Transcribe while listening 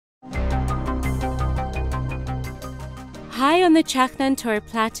High on the Chajnantor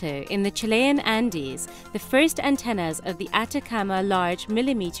plateau in the Chilean Andes, the first antennas of the Atacama Large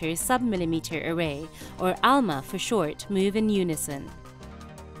Millimeter submillimeter array, or ALMA for short, move in unison.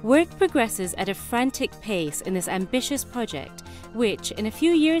 Work progresses at a frantic pace in this ambitious project, which, in a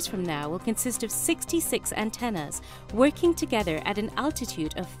few years from now, will consist of 66 antennas working together at an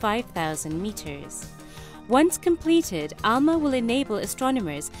altitude of 5,000 meters. Once completed, ALMA will enable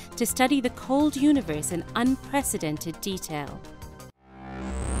astronomers to study the cold universe in unprecedented detail.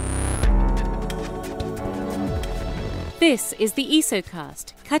 This is the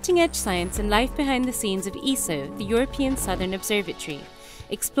ESOcast, cutting-edge science and life behind the scenes of ESO, the European Southern Observatory,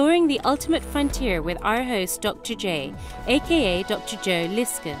 exploring the ultimate frontier with our host Dr. J, aka Dr. Joe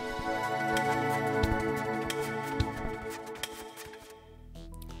Liske.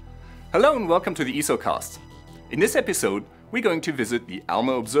 Hello and welcome to the ESOcast. In this episode, we're going to visit the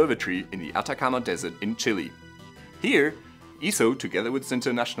ALMA Observatory in the Atacama Desert in Chile. Here, ESO, together with its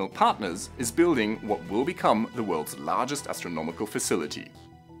international partners, is building what will become the world's largest astronomical facility.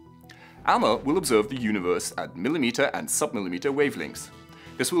 ALMA will observe the universe at millimeter and submillimeter wavelengths.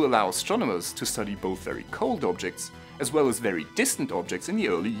 This will allow astronomers to study both very cold objects as well as very distant objects in the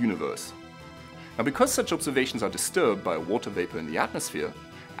early universe. Now, because such observations are disturbed by water vapor in the atmosphere,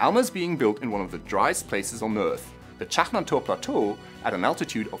 ALMA is being built in one of the driest places on Earth, the Chajnantor plateau, at an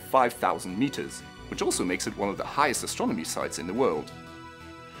altitude of 5,000 meters, which also makes it one of the highest astronomy sites in the world.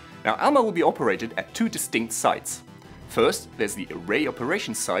 Now, ALMA will be operated at two distinct sites. First, there's the array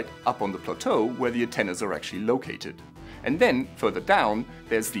operations site up on the plateau where the antennas are actually located. And then, further down,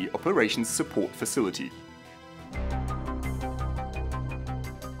 there's the operations support facility.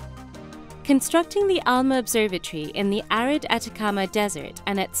 Constructing the ALMA Observatory in the arid Atacama Desert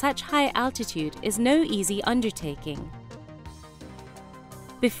and at such high altitude is no easy undertaking.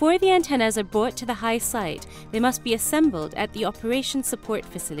 Before the antennas are brought to the high site, they must be assembled at the Operations Support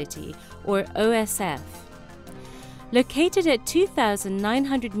Facility, or OSF. Located at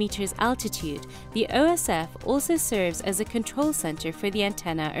 2,900 meters altitude, the OSF also serves as a control center for the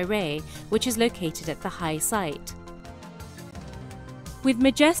antenna array, which is located at the high site. With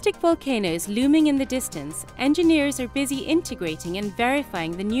majestic volcanoes looming in the distance, engineers are busy integrating and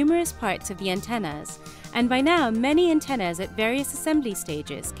verifying the numerous parts of the antennas, and by now many antennas at various assembly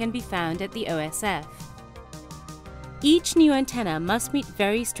stages can be found at the OSF. Each new antenna must meet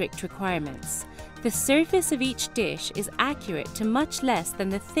very strict requirements. The surface of each dish is accurate to much less than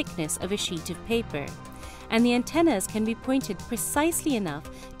the thickness of a sheet of paper, and the antennas can be pointed precisely enough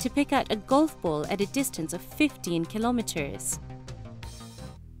to pick out a golf ball at a distance of 15 kilometers.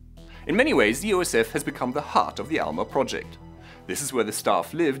 In many ways, the OSF has become the heart of the ALMA project. This is where the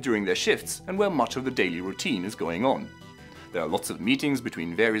staff live during their shifts and where much of the daily routine is going on. There are lots of meetings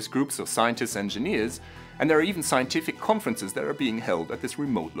between various groups of scientists and engineers, and there are even scientific conferences that are being held at this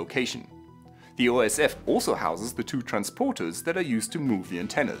remote location. The OSF also houses the two transporters that are used to move the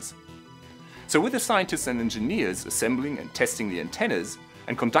antennas. So with the scientists and engineers assembling and testing the antennas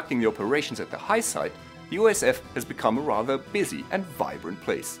and conducting the operations at the high site, the OSF has become a rather busy and vibrant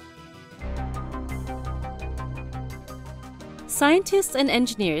place. Scientists and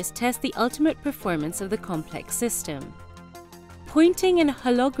engineers test the ultimate performance of the complex system. Pointing and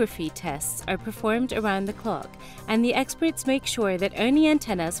holography tests are performed around the clock, and the experts make sure that only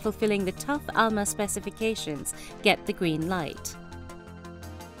antennas fulfilling the tough ALMA specifications get the green light.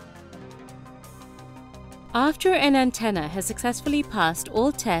 After an antenna has successfully passed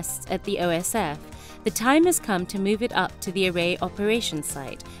all tests at the OSF, the time has come to move it up to the array operations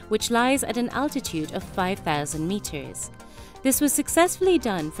site, which lies at an altitude of 5,000 meters. This was successfully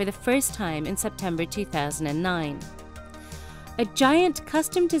done for the first time in September 2009. A giant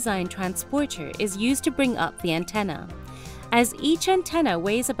custom-designed transporter is used to bring up the antenna. As each antenna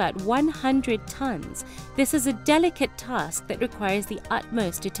weighs about 100 tons, this is a delicate task that requires the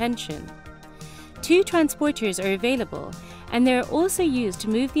utmost attention. Two transporters are available, and they are also used to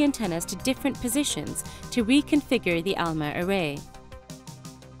move the antennas to different positions to reconfigure the ALMA array.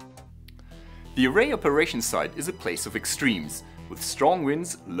 The array operations site is a place of extremes, with strong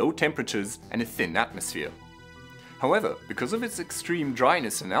winds, low temperatures, and a thin atmosphere. However, because of its extreme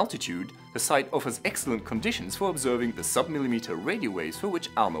dryness and altitude, the site offers excellent conditions for observing the submillimeter radio waves for which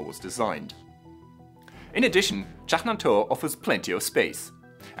ALMA was designed. In addition, Chajnantor offers plenty of space.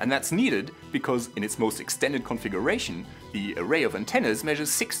 And that's needed because in its most extended configuration, the array of antennas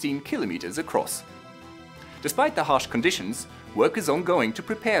measures 16 kilometers across. Despite the harsh conditions, work is ongoing to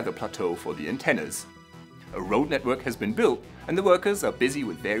prepare the plateau for the antennas. A road network has been built, and the workers are busy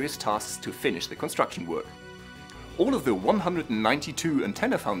with various tasks to finish the construction work. All of the 192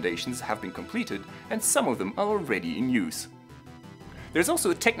 antenna foundations have been completed and some of them are already in use. There's also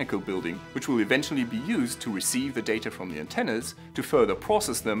a technical building which will eventually be used to receive the data from the antennas, to further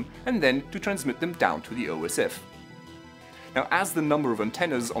process them and then to transmit them down to the OSF. Now, as the number of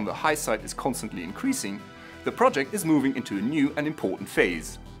antennas on the high site is constantly increasing, the project is moving into a new and important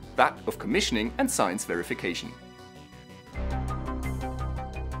phase, that of commissioning and science verification.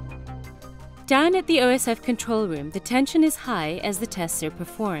 Down at the OSF control room, the tension is high as the tests are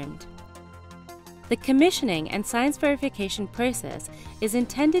performed. The commissioning and science verification process is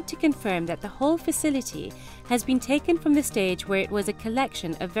intended to confirm that the whole facility has been taken from the stage where it was a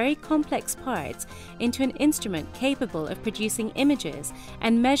collection of very complex parts into an instrument capable of producing images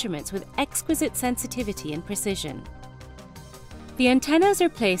and measurements with exquisite sensitivity and precision. The antennas are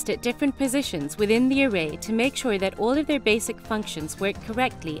placed at different positions within the array to make sure that all of their basic functions work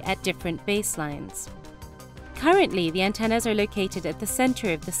correctly at different baselines. Currently, the antennas are located at the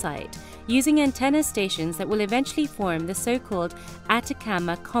center of the site, using antenna stations that will eventually form the so-called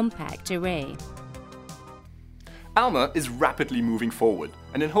Atacama compact array. ALMA is rapidly moving forward,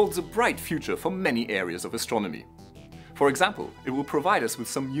 and it holds a bright future for many areas of astronomy. For example, it will provide us with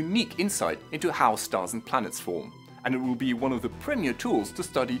some unique insight into how stars and planets form, and it will be one of the premier tools to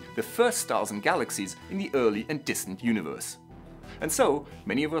study the first stars and galaxies in the early and distant universe. And so,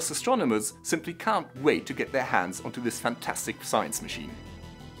 many of us astronomers simply can't wait to get their hands onto this fantastic science machine.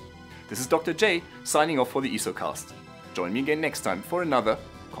 This is Dr. J signing off for the ESOcast. Join me again next time for another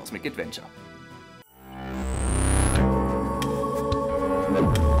cosmic adventure.